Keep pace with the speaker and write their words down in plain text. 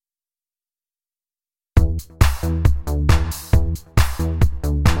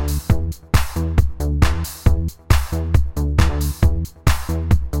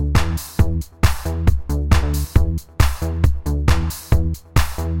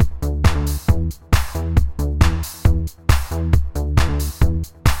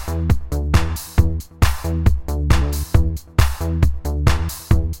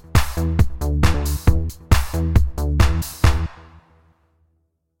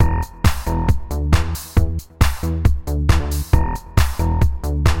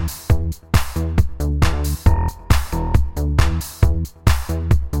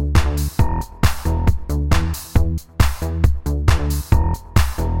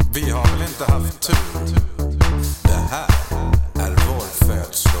Vi har väl inte haft tur. Det här är vår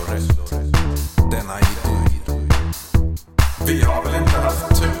födslorätt. Denna idyll. Vi har väl inte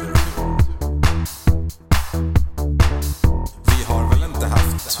haft tur. Vi har väl inte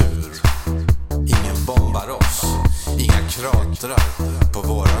haft tur. Ingen bombar oss. Inga kratrar på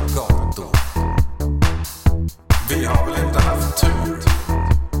våra gator. Vi har väl inte haft tur.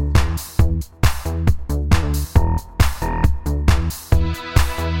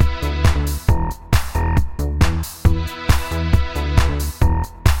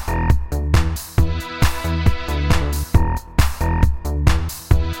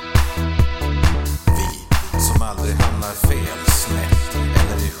 Fel, snett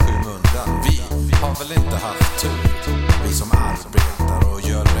eller i skymundan. Vi har väl inte haft tur. Vi som arbetar och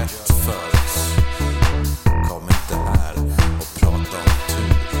gör rätt för oss. Kom inte här och prata om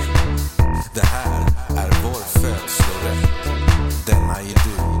tur. Det här är vår födslorätt. Denna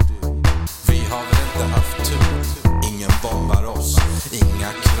idyll. Vi har väl inte haft tur. Ingen bombar oss.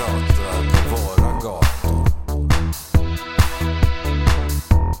 Inga kratrar på våra gator.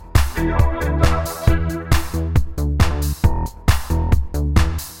 Vi har väl inte haft tur.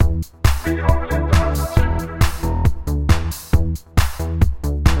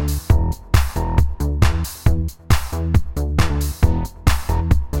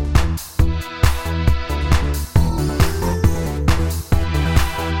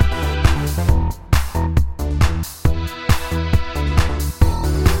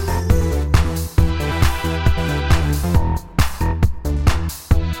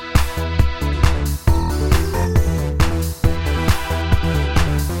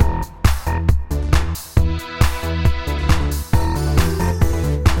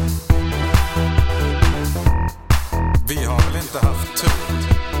 Vi har väl inte haft tur.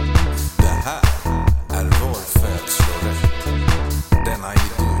 Det här är vår födslorätt. Denna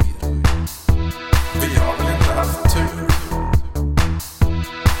idyll. Vi har väl inte haft tur.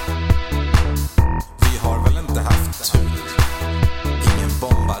 Vi har väl inte haft tur. Ingen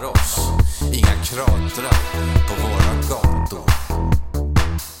bombar oss. Inga kratrar på våra gator.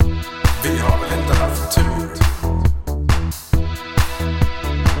 Vi har